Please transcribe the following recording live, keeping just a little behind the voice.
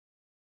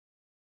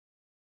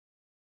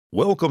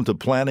Welcome to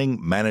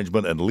Planning,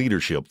 Management, and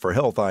Leadership for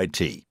Health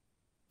IT,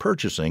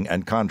 Purchasing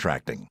and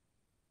Contracting.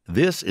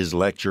 This is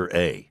Lecture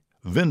A,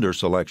 Vendor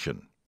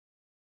Selection.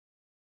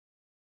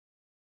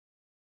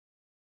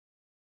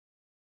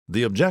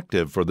 The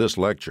objective for this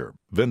lecture,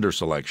 Vendor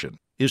Selection,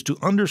 is to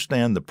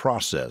understand the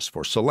process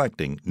for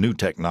selecting new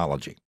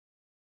technology.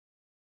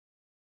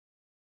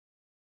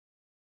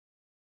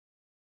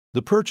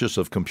 The purchase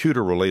of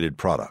computer-related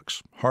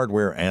products,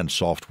 hardware and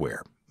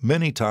software,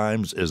 many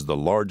times is the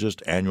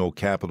largest annual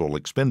capital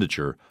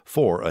expenditure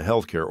for a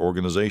healthcare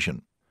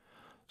organization.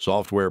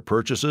 Software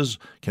purchases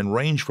can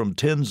range from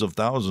tens of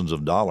thousands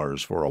of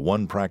dollars for a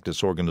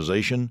one-practice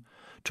organization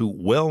to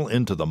well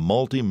into the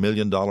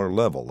multi-million-dollar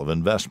level of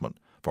investment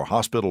for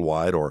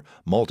hospital-wide or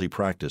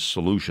multi-practice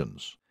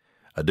solutions.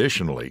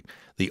 Additionally,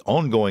 the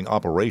ongoing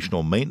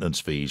operational maintenance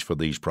fees for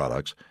these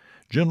products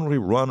generally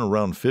run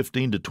around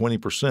 15 to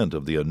 20%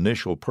 of the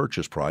initial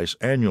purchase price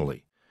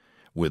annually.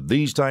 With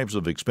these types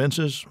of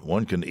expenses,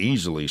 one can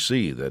easily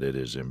see that it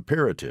is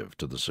imperative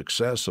to the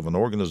success of an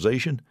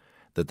organization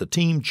that the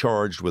team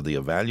charged with the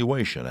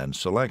evaluation and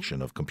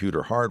selection of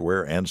computer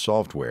hardware and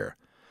software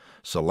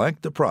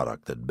select the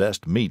product that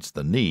best meets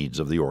the needs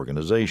of the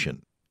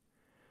organization.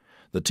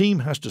 The team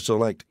has to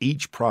select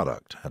each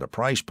product at a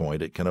price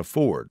point it can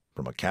afford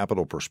from a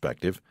capital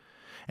perspective,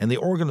 and the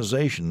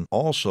organization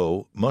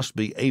also must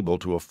be able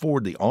to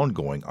afford the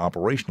ongoing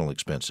operational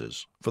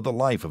expenses for the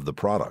life of the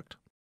product.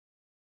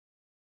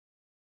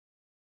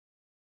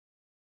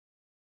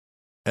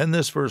 In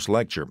this first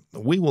lecture,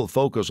 we will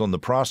focus on the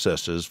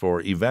processes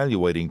for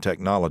evaluating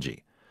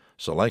technology,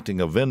 selecting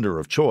a vendor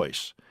of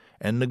choice,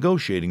 and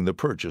negotiating the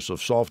purchase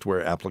of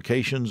software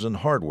applications and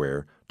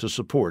hardware to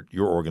support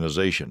your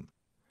organization.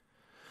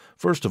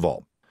 First of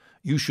all,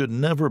 you should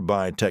never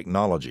buy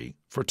technology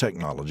for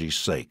technology's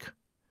sake.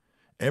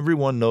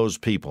 Everyone knows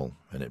people,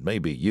 and it may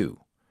be you,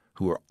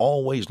 who are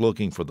always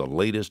looking for the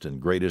latest and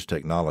greatest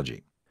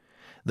technology.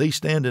 They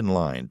stand in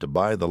line to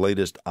buy the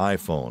latest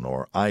iPhone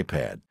or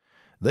iPad.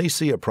 They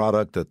see a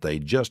product that they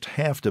just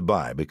have to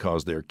buy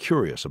because they're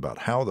curious about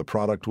how the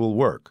product will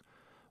work,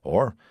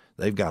 or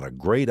they've got a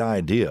great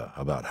idea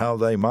about how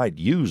they might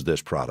use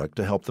this product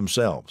to help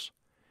themselves.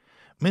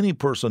 Many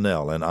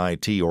personnel in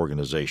IT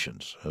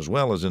organizations, as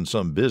well as in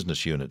some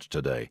business units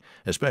today,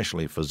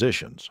 especially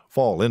physicians,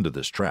 fall into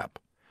this trap.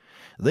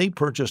 They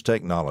purchase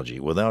technology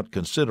without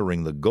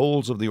considering the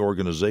goals of the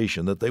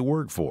organization that they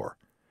work for.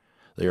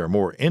 They are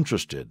more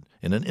interested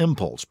in an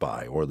impulse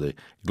buy or the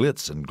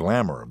glitz and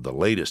glamour of the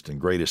latest and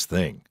greatest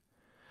thing.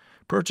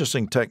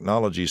 Purchasing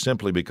technology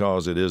simply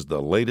because it is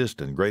the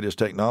latest and greatest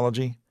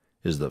technology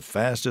is the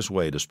fastest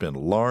way to spend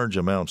large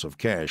amounts of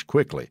cash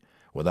quickly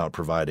without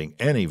providing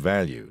any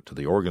value to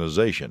the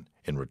organization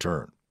in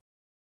return.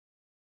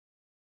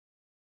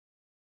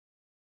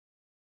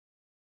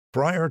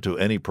 Prior to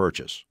any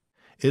purchase,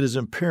 it is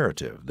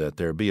imperative that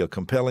there be a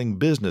compelling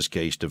business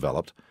case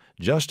developed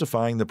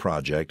justifying the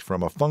project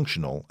from a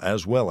functional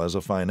as well as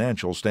a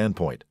financial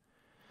standpoint.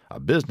 A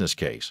business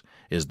case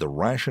is the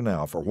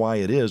rationale for why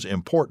it is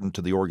important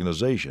to the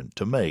organization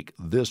to make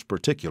this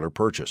particular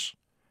purchase.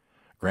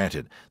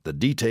 Granted, the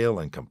detail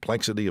and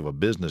complexity of a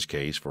business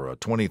case for a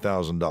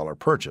 $20,000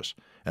 purchase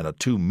and a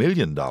 $2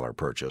 million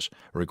purchase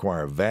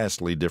require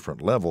vastly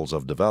different levels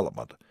of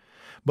development,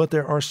 but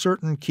there are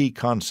certain key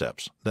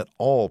concepts that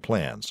all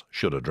plans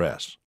should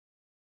address.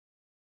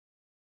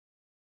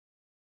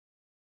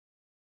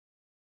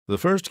 The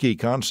first key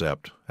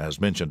concept,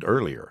 as mentioned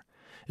earlier,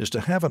 is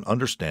to have an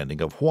understanding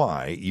of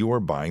why you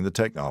are buying the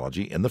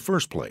technology in the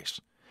first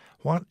place.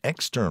 What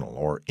external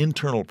or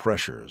internal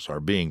pressures are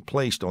being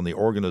placed on the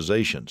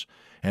organizations,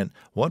 and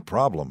what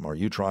problem are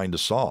you trying to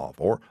solve,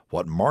 or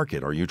what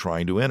market are you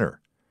trying to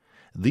enter?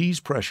 These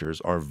pressures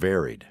are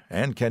varied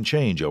and can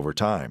change over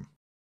time.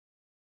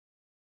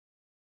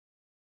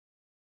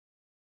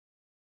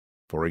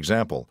 For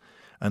example,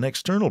 an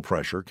external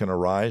pressure can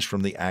arise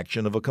from the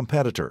action of a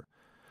competitor,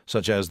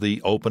 such as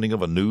the opening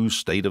of a new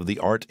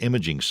state-of-the-art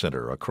imaging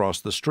center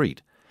across the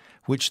street,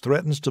 which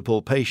threatens to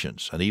pull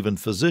patients and even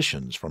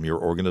physicians from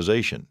your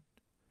organization,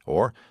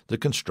 or the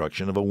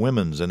construction of a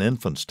women's and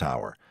infants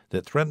tower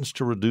that threatens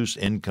to reduce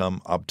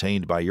income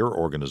obtained by your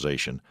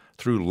organization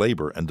through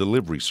labor and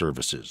delivery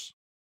services.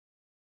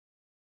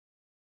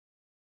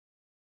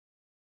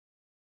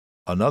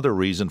 Another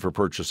reason for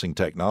purchasing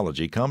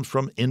technology comes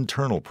from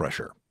internal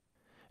pressure.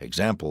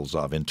 Examples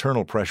of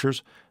internal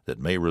pressures that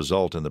may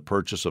result in the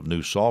purchase of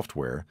new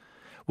software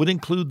would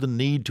include the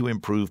need to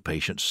improve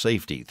patient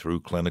safety through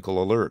clinical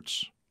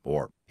alerts,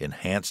 or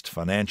enhanced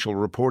financial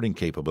reporting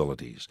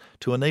capabilities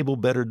to enable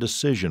better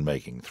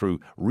decision-making through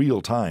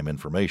real-time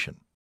information.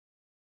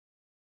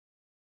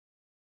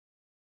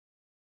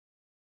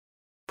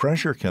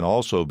 Pressure can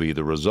also be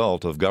the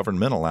result of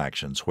governmental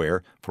actions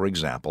where, for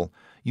example,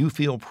 you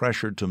feel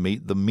pressured to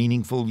meet the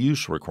meaningful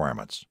use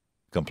requirements,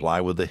 comply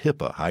with the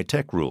HIPAA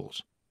high-tech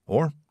rules,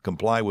 or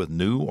comply with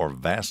new or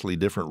vastly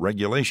different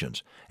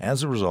regulations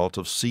as a result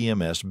of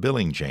CMS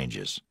billing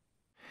changes.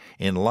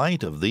 In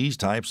light of these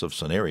types of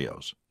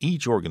scenarios,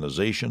 each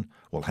organization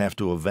will have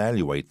to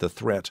evaluate the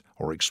threat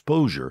or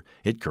exposure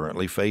it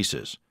currently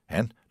faces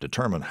and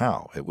determine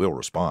how it will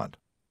respond.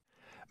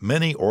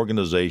 Many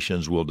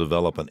organizations will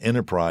develop an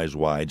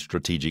enterprise-wide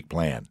strategic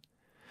plan.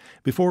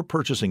 Before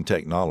purchasing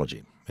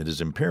technology, it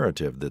is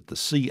imperative that the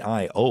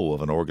CIO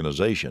of an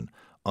organization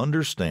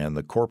understand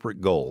the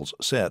corporate goals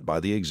set by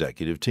the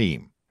executive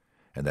team,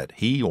 and that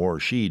he or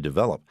she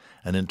develop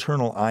an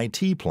internal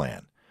IT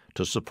plan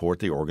to support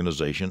the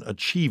organization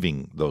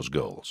achieving those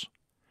goals.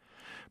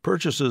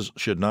 Purchases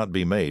should not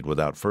be made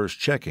without first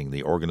checking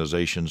the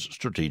organization's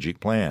strategic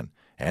plan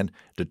and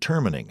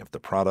determining if the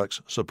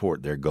products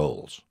support their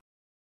goals.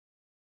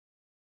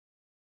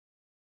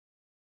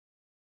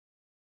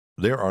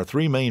 There are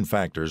three main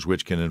factors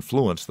which can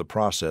influence the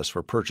process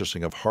for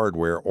purchasing of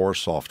hardware or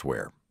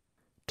software: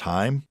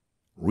 time,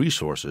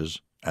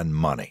 resources, and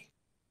money.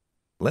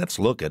 Let's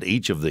look at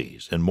each of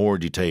these in more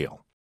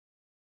detail.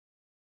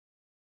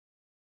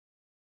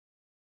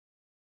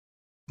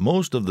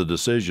 Most of the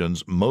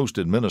decisions most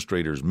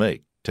administrators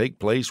make take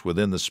place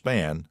within the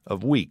span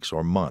of weeks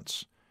or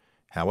months.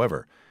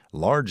 However,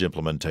 large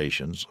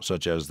implementations,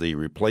 such as the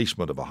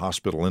replacement of a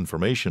hospital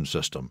information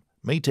system,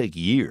 may take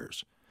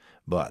years,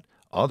 but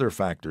other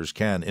factors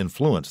can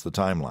influence the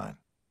timeline.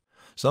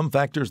 Some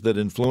factors that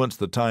influence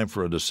the time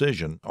for a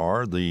decision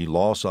are the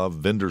loss of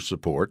vendor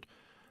support,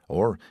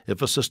 or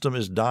if a system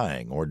is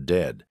dying or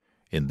dead.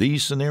 In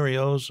these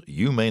scenarios,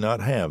 you may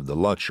not have the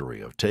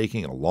luxury of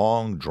taking a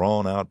long,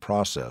 drawn-out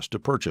process to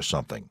purchase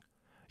something.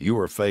 You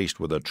are faced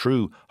with a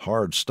true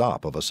hard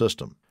stop of a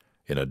system.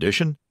 In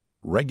addition,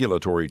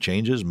 regulatory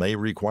changes may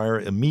require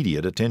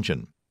immediate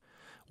attention.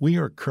 We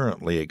are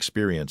currently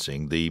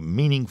experiencing the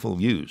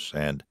Meaningful Use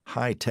and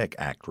High-Tech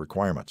Act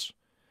requirements.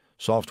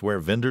 Software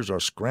vendors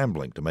are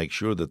scrambling to make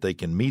sure that they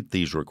can meet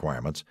these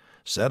requirements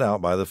set out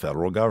by the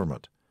federal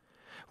government,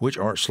 which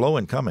are slow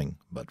in coming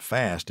but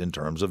fast in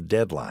terms of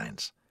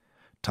deadlines.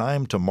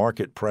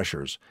 Time-to-market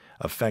pressures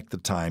affect the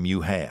time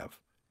you have.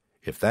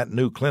 If that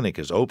new clinic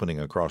is opening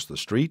across the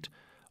street,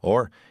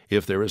 or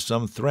if there is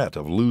some threat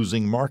of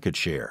losing market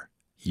share,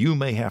 you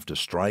may have to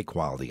strike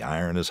while the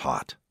iron is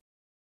hot.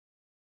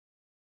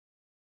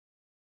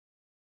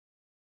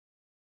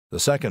 The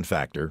second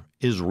factor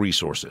is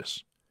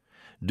resources.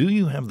 Do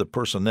you have the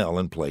personnel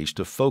in place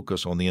to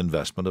focus on the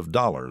investment of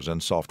dollars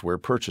and software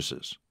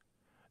purchases?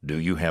 Do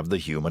you have the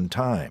human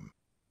time?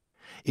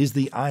 Is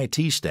the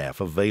IT staff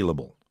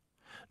available?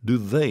 Do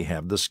they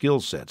have the skill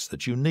sets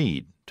that you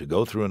need to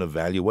go through an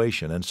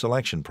evaluation and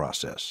selection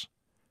process?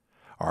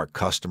 Are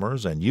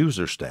customers and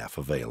user staff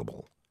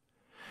available?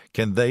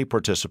 Can they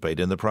participate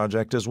in the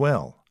project as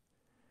well?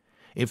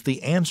 If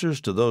the answers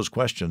to those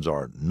questions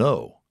are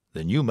no,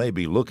 then you may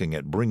be looking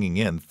at bringing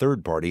in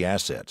third-party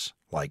assets,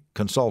 like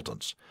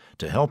consultants,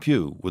 to help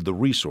you with the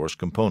resource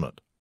component.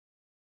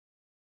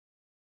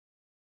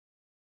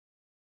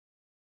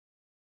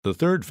 The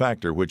third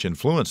factor which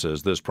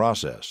influences this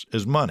process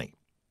is money.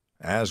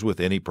 As with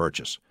any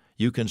purchase,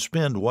 you can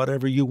spend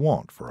whatever you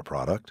want for a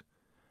product.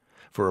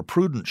 For a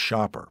prudent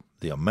shopper,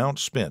 the amount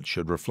spent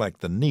should reflect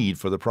the need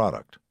for the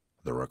product,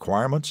 the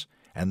requirements,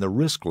 and the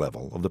risk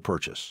level of the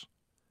purchase.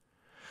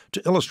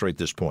 To illustrate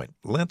this point,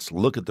 let's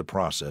look at the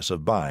process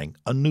of buying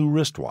a new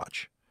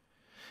wristwatch.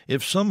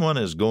 If someone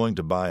is going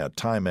to buy a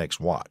Timex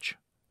watch,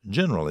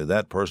 generally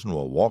that person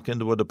will walk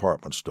into a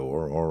department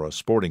store or a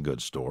sporting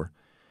goods store,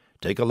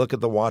 take a look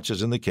at the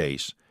watches in the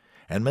case,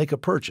 and make a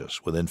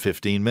purchase within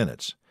 15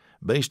 minutes,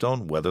 based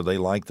on whether they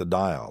like the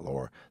dial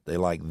or they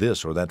like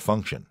this or that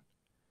function.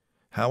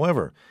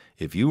 However,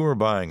 if you are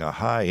buying a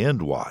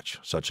high-end watch,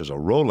 such as a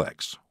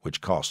Rolex,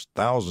 which costs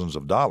thousands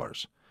of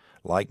dollars,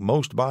 like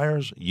most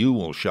buyers, you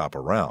will shop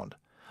around,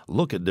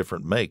 look at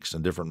different makes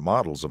and different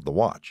models of the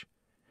watch.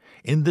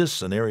 In this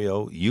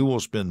scenario, you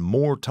will spend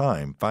more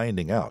time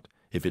finding out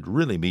if it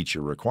really meets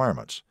your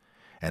requirements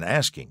and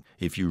asking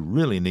if you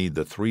really need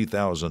the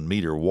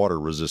 3,000-meter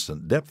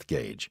water-resistant depth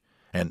gauge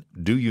and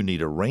do you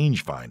need a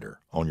rangefinder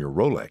on your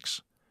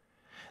Rolex.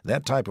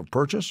 That type of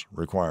purchase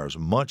requires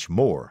much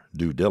more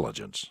due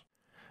diligence.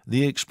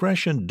 The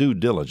expression due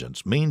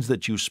diligence means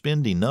that you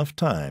spend enough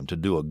time to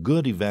do a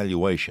good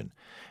evaluation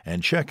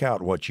and check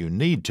out what you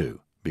need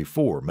to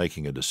before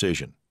making a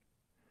decision.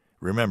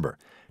 Remember,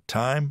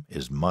 time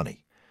is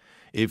money.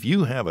 If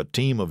you have a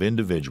team of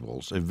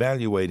individuals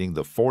evaluating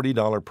the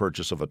 $40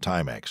 purchase of a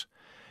Timex,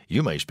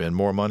 you may spend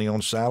more money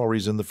on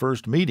salaries in the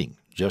first meeting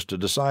just to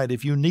decide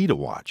if you need a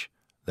watch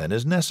than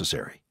is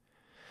necessary.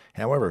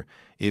 However,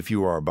 if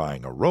you are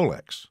buying a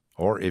Rolex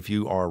or if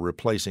you are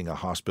replacing a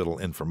hospital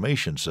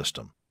information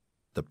system,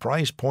 the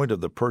price point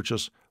of the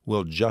purchase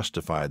will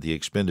justify the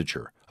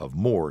expenditure of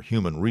more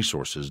human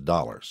resources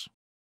dollars.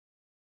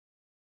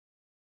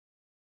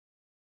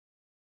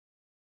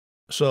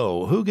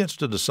 So, who gets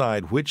to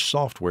decide which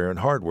software and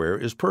hardware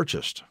is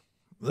purchased?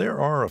 There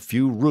are a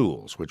few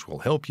rules which will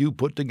help you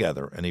put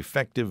together an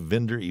effective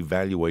vendor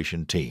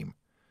evaluation team.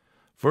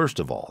 First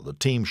of all, the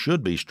team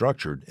should be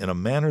structured in a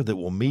manner that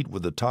will meet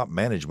with the top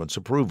management's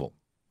approval.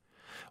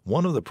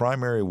 One of the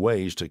primary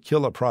ways to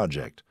kill a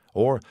project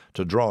or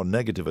to draw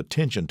negative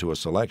attention to a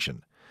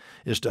selection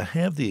is to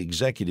have the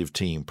executive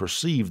team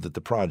perceive that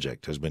the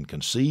project has been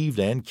conceived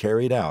and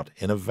carried out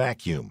in a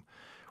vacuum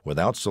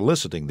without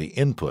soliciting the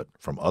input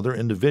from other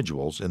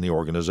individuals in the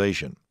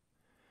organization.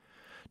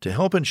 To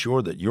help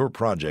ensure that your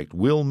project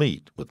will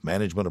meet with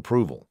management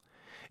approval,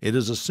 it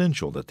is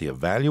essential that the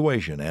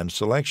evaluation and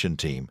selection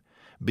team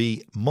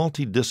be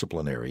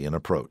multidisciplinary in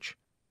approach.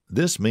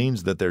 This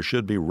means that there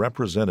should be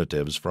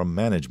representatives from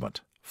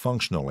management,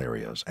 functional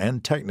areas,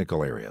 and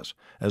technical areas,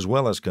 as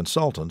well as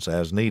consultants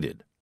as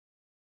needed.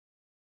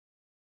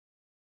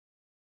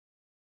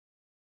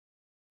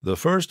 The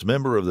first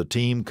member of the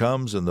team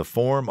comes in the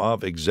form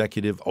of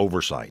executive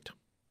oversight.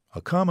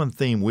 A common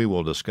theme we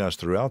will discuss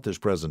throughout this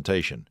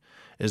presentation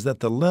is that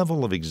the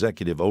level of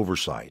executive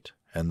oversight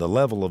and the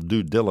level of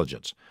due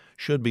diligence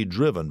should be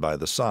driven by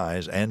the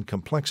size and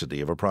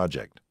complexity of a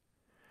project.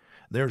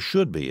 There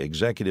should be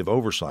executive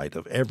oversight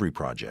of every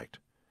project.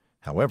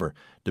 However,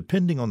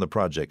 depending on the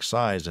project's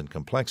size and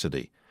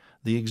complexity,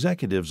 the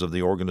executives of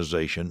the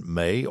organization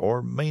may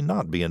or may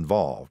not be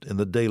involved in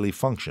the daily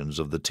functions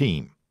of the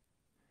team.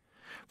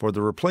 For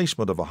the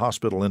replacement of a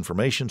hospital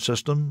information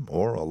system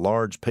or a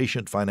large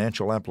patient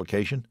financial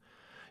application,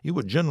 you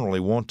would generally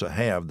want to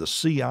have the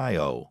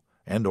CIO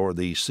and/or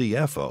the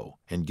CFO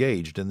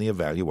engaged in the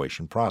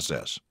evaluation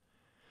process.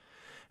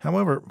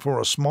 However, for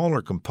a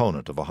smaller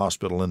component of a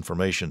hospital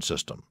information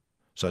system,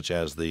 such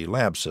as the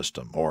lab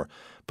system or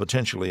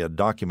potentially a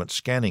document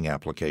scanning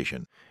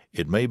application,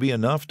 it may be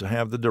enough to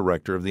have the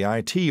director of the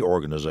IT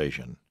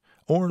organization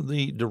or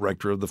the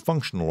director of the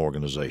functional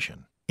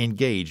organization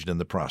engaged in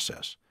the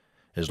process,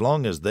 as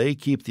long as they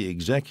keep the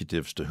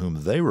executives to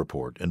whom they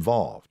report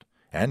involved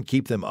and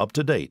keep them up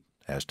to date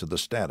as to the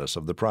status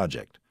of the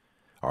project.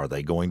 Are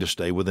they going to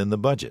stay within the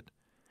budget?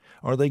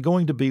 Are they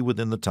going to be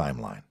within the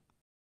timeline?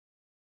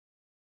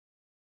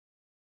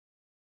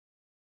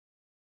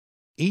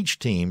 Each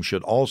team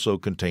should also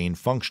contain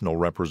functional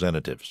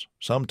representatives,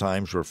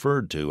 sometimes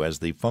referred to as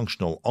the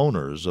functional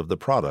owners of the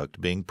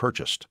product being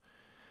purchased.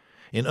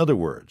 In other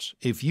words,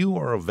 if you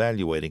are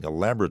evaluating a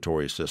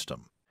laboratory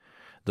system,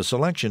 the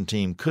selection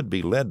team could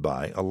be led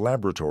by a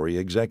laboratory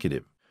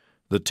executive.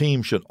 The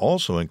team should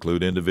also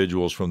include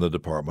individuals from the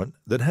department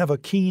that have a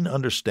keen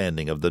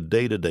understanding of the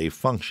day-to-day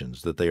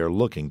functions that they are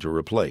looking to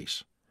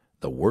replace,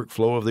 the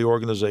workflow of the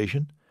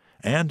organization,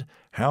 and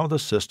how the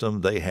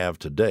system they have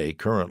today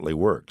currently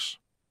works.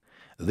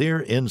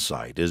 Their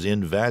insight is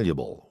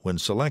invaluable when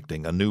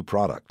selecting a new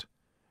product,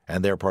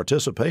 and their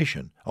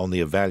participation on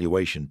the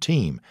evaluation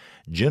team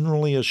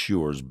generally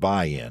assures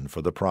buy-in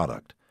for the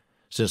product,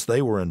 since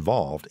they were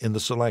involved in the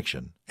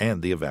selection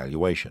and the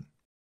evaluation.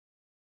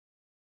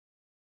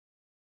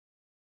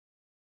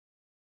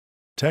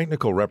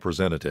 Technical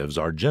representatives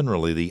are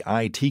generally the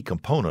IT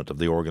component of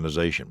the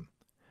organization.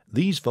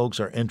 These folks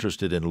are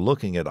interested in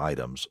looking at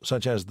items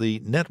such as the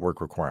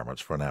network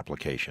requirements for an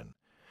application,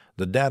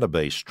 the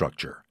database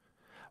structure,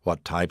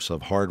 what types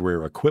of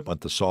hardware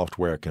equipment the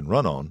software can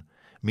run on,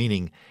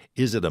 meaning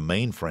is it a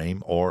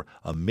mainframe or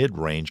a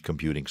mid-range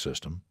computing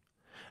system?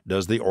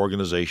 Does the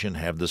organization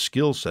have the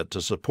skill set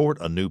to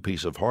support a new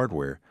piece of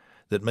hardware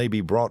that may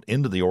be brought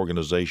into the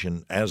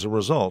organization as a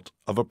result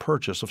of a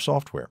purchase of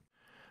software?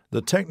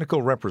 The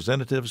technical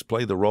representatives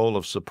play the role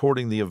of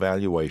supporting the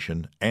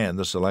evaluation and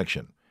the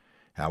selection.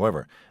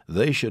 However,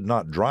 they should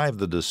not drive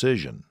the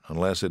decision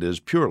unless it is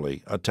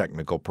purely a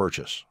technical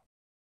purchase.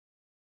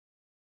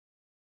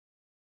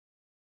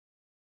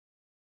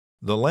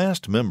 The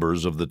last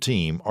members of the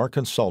team are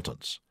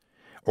consultants.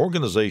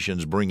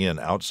 Organizations bring in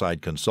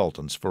outside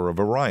consultants for a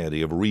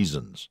variety of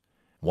reasons.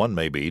 One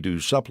may be to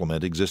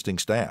supplement existing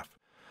staff.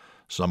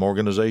 Some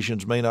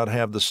organizations may not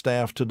have the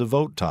staff to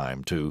devote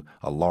time to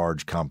a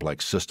large,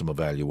 complex system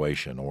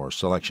evaluation or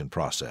selection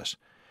process,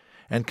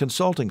 and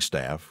consulting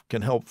staff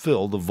can help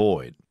fill the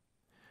void.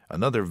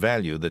 Another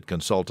value that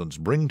consultants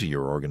bring to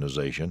your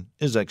organization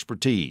is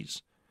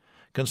expertise.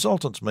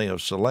 Consultants may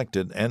have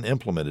selected and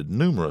implemented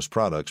numerous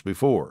products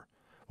before,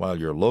 while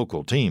your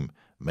local team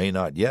may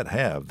not yet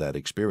have that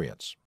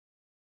experience.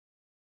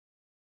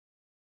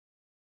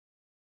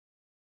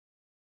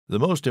 The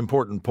most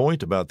important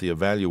point about the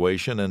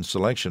evaluation and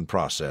selection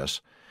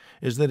process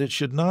is that it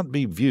should not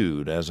be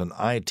viewed as an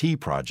IT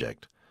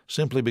project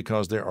simply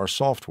because there are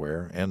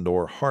software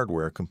and/or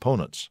hardware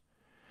components.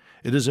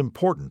 It is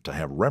important to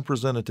have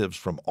representatives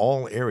from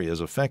all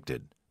areas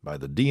affected by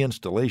the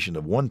deinstallation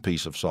of one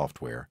piece of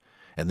software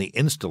and the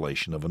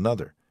installation of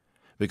another,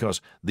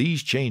 because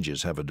these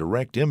changes have a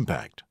direct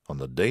impact on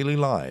the daily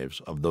lives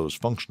of those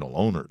functional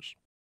owners.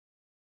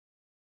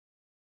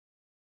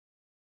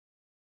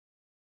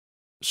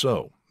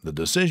 So, the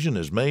decision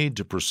is made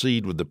to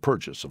proceed with the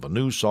purchase of a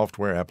new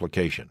software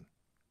application.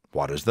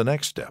 What is the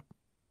next step?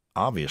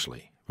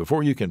 Obviously,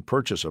 before you can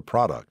purchase a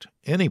product,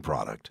 any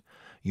product,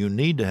 you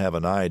need to have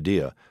an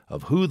idea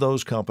of who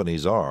those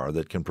companies are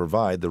that can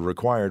provide the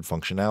required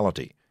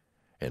functionality.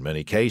 In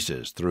many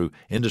cases, through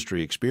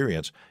industry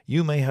experience,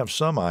 you may have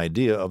some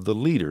idea of the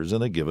leaders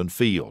in a given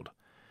field.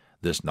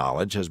 This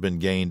knowledge has been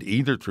gained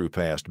either through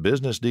past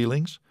business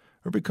dealings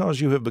or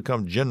because you have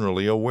become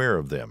generally aware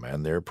of them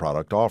and their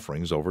product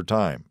offerings over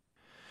time.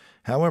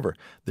 However,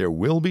 there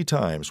will be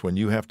times when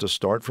you have to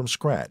start from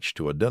scratch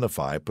to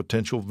identify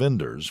potential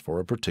vendors for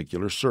a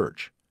particular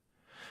search.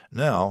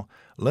 Now,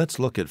 let's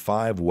look at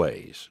 5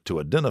 ways to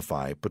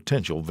identify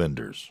potential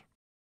vendors.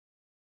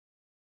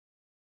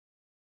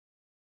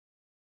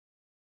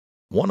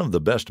 One of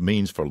the best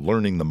means for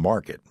learning the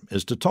market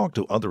is to talk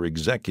to other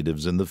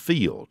executives in the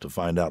field to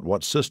find out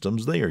what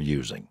systems they are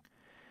using.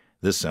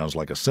 This sounds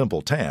like a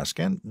simple task,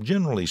 and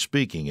generally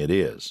speaking, it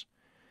is.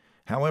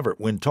 However,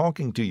 when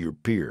talking to your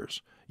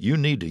peers, you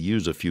need to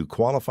use a few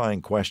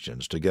qualifying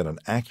questions to get an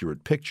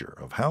accurate picture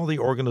of how the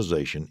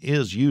organization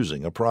is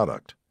using a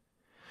product.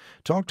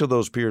 Talk to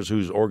those peers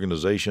whose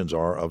organizations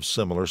are of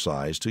similar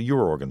size to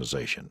your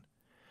organization.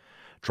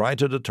 Try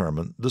to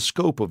determine the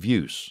scope of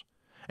use,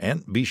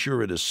 and be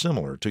sure it is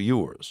similar to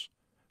yours.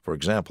 For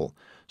example,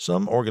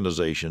 some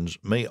organizations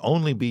may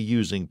only be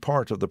using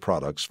part of the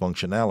product's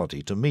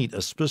functionality to meet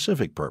a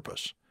specific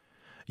purpose.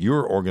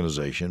 Your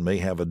organization may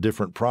have a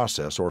different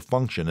process or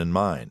function in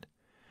mind.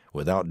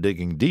 Without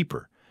digging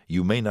deeper,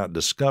 you may not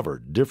discover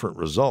different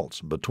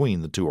results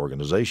between the two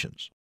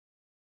organizations.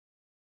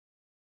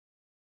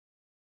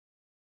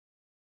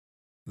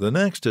 The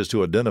next is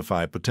to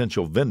identify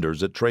potential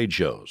vendors at trade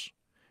shows.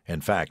 In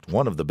fact,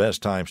 one of the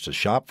best times to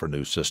shop for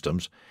new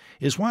systems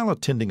is while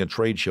attending a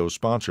trade show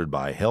sponsored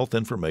by Health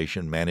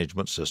Information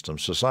Management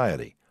Systems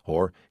Society,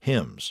 or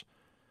HIMSS,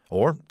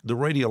 or the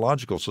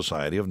Radiological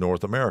Society of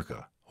North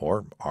America,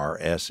 or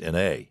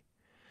RSNA.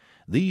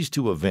 These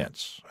 2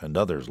 events, and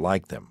others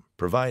like them,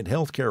 provide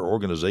healthcare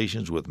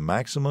organizations with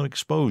maximum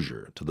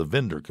exposure to the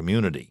vendor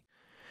community.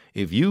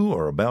 If you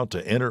are about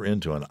to enter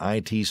into an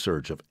IT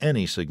search of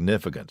any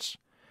significance,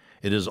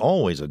 it is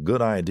always a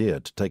good idea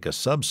to take a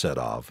subset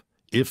of,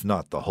 if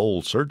not the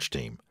whole search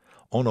team,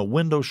 on a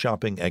window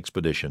shopping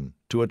expedition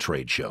to a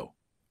trade show.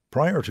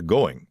 Prior to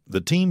going,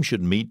 the team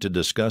should meet to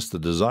discuss the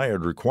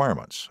desired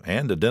requirements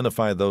and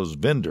identify those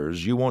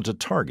vendors you want to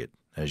target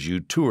as you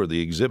tour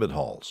the exhibit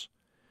halls.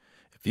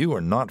 If you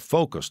are not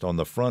focused on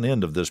the front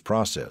end of this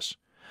process,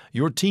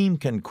 your team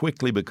can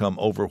quickly become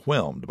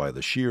overwhelmed by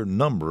the sheer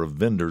number of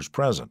vendors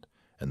present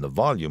and the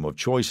volume of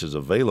choices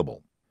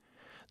available.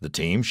 The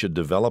team should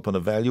develop an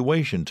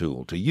evaluation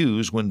tool to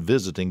use when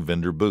visiting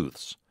vendor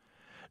booths.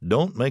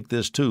 Don't make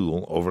this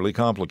tool overly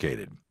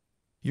complicated.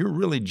 You're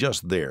really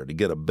just there to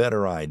get a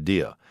better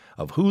idea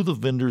of who the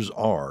vendors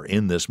are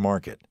in this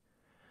market.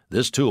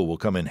 This tool will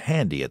come in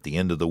handy at the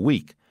end of the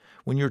week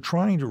when you're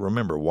trying to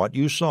remember what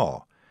you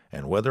saw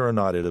and whether or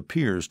not it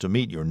appears to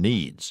meet your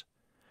needs.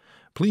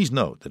 Please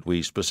note that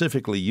we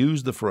specifically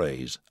use the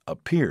phrase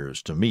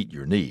 "appears to meet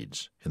your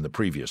needs" in the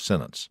previous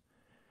sentence.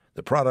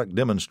 The product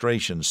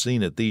demonstrations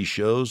seen at these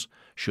shows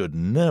should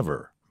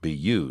never be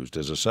used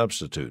as a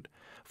substitute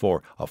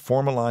for a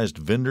formalized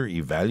vendor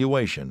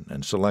evaluation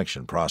and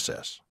selection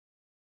process.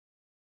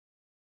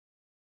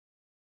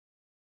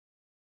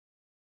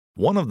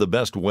 One of the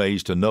best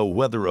ways to know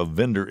whether a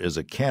vendor is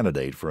a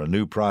candidate for a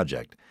new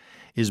project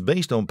is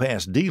based on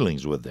past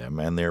dealings with them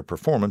and their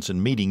performance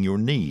in meeting your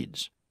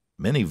needs.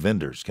 Many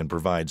vendors can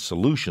provide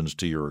solutions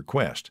to your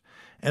request,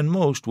 and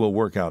most will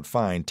work out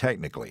fine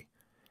technically.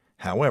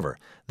 However,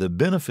 the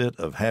benefit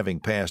of having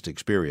past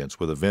experience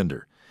with a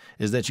vendor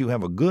is that you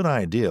have a good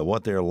idea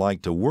what they're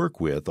like to work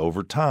with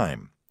over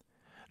time.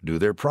 Do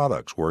their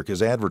products work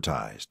as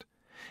advertised?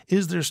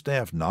 Is their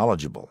staff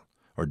knowledgeable,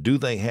 or do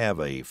they have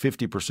a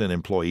 50%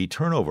 employee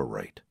turnover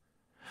rate?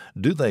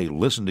 Do they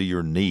listen to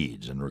your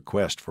needs and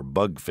request for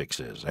bug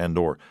fixes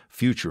and/or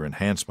future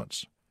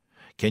enhancements?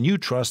 Can you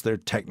trust their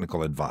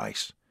technical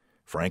advice?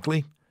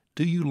 Frankly,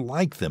 do you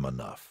like them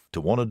enough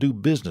to want to do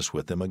business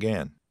with them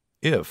again?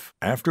 If,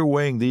 after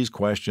weighing these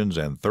questions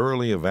and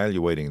thoroughly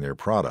evaluating their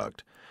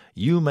product,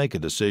 you make a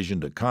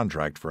decision to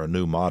contract for a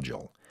new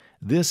module,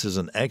 this is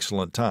an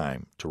excellent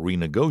time to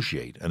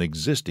renegotiate an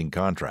existing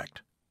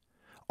contract.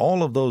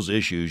 All of those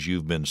issues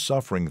you've been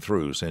suffering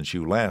through since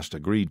you last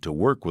agreed to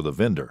work with a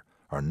vendor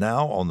are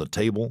now on the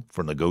table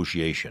for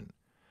negotiation.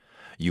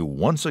 You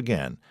once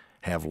again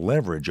have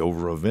leverage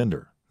over a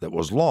vendor that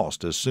was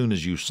lost as soon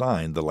as you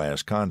signed the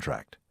last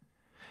contract.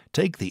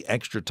 Take the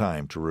extra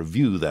time to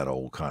review that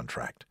old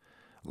contract,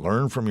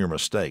 learn from your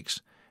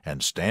mistakes,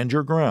 and stand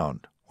your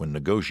ground when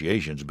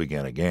negotiations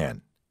begin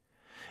again.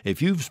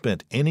 If you've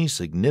spent any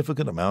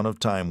significant amount of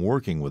time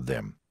working with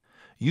them,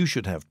 you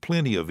should have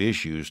plenty of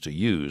issues to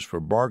use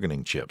for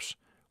bargaining chips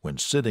when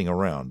sitting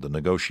around the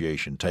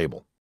negotiation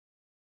table.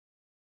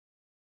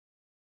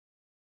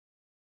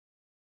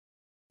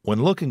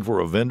 When looking for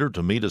a vendor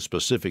to meet a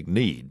specific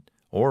need,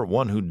 or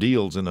one who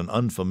deals in an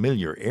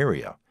unfamiliar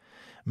area,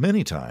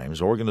 many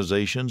times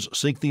organizations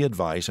seek the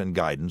advice and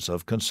guidance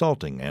of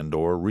consulting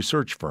and/or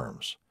research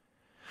firms.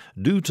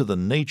 Due to the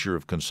nature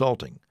of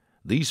consulting,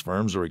 these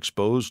firms are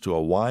exposed to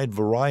a wide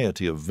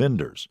variety of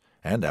vendors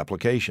and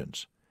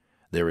applications.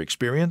 Their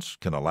experience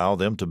can allow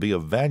them to be a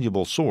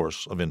valuable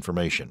source of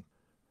information.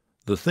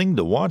 The thing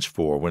to watch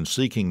for when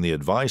seeking the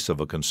advice of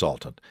a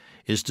consultant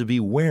is to be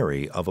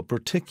wary of a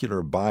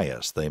particular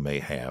bias they may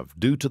have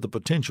due to the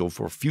potential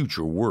for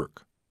future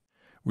work.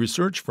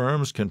 Research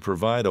firms can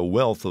provide a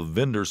wealth of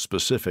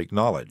vendor-specific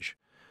knowledge.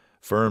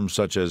 Firms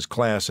such as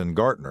Class and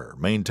Gartner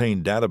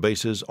maintain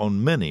databases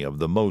on many of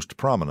the most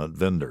prominent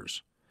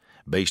vendors.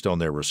 Based on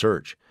their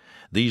research,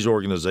 these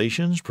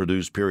organizations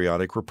produce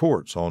periodic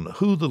reports on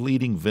who the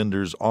leading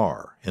vendors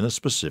are in a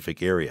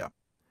specific area.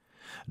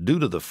 Due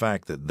to the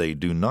fact that they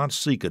do not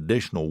seek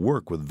additional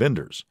work with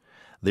vendors,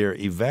 their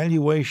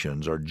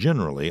evaluations are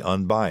generally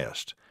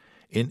unbiased.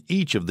 In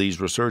each of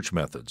these research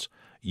methods,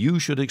 you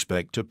should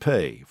expect to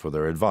pay for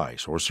their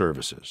advice or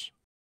services.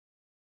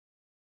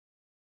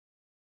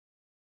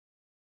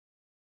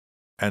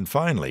 And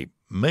finally,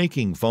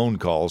 making phone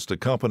calls to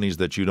companies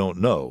that you don't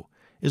know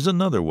is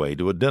another way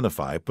to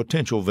identify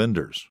potential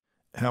vendors.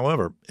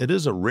 However, it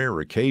is a rare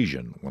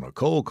occasion when a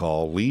cold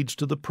call leads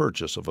to the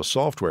purchase of a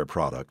software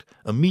product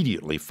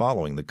immediately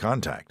following the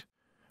contact.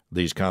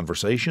 These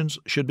conversations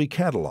should be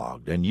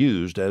cataloged and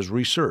used as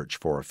research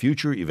for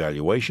future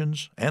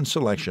evaluations and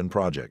selection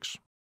projects.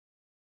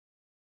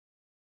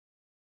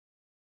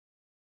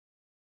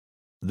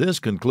 This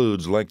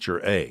concludes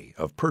Lecture A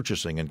of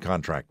Purchasing and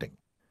Contracting.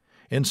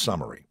 In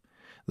summary,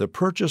 the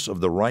purchase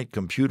of the right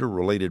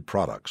computer-related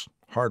products,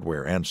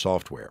 hardware and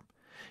software,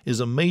 is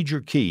a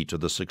major key to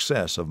the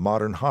success of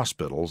modern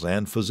hospitals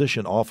and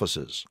physician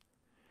offices.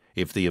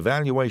 If the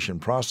evaluation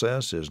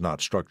process is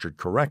not structured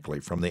correctly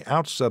from the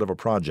outset of a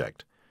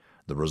project,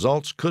 the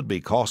results could be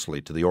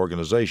costly to the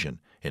organization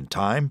in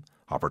time,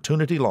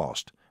 opportunity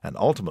lost, and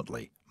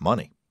ultimately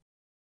money.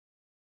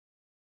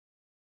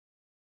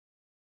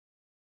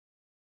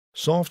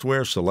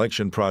 Software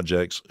selection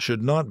projects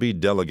should not be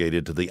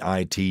delegated to the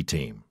IT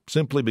team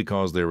simply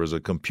because there is a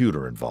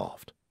computer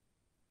involved.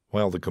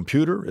 While the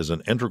computer is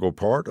an integral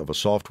part of a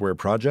software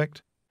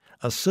project,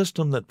 a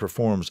system that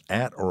performs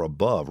at or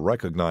above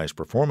recognized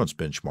performance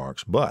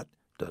benchmarks but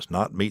does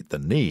not meet the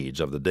needs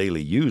of the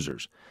daily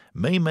users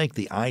may make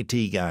the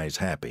IT guys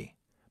happy,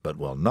 but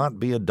will not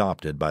be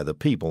adopted by the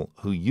people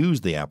who use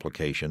the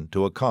application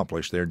to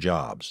accomplish their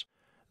jobs.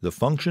 The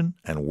function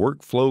and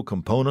workflow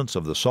components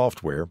of the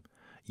software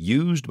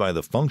used by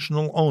the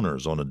functional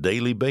owners on a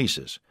daily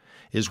basis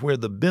is where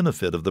the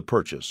benefit of the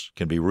purchase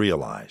can be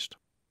realized.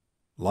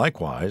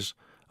 Likewise,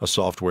 a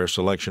software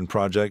selection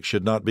project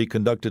should not be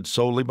conducted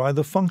solely by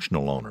the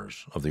functional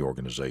owners of the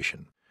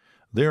organization.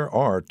 There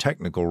are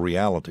technical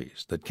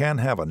realities that can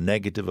have a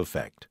negative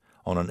effect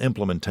on an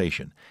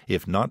implementation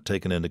if not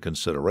taken into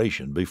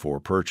consideration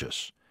before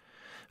purchase.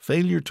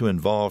 Failure to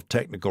involve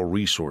technical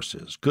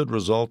resources could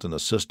result in a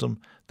system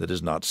that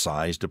is not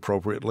sized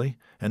appropriately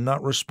and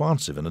not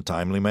responsive in a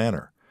timely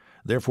manner.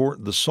 Therefore,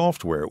 the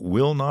software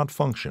will not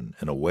function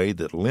in a way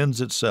that lends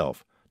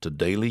itself to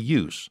daily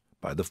use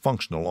by the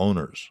functional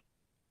owners.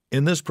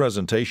 In this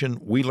presentation,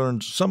 we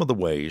learned some of the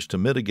ways to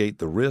mitigate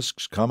the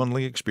risks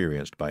commonly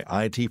experienced by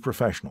IT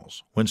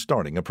professionals when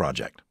starting a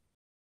project.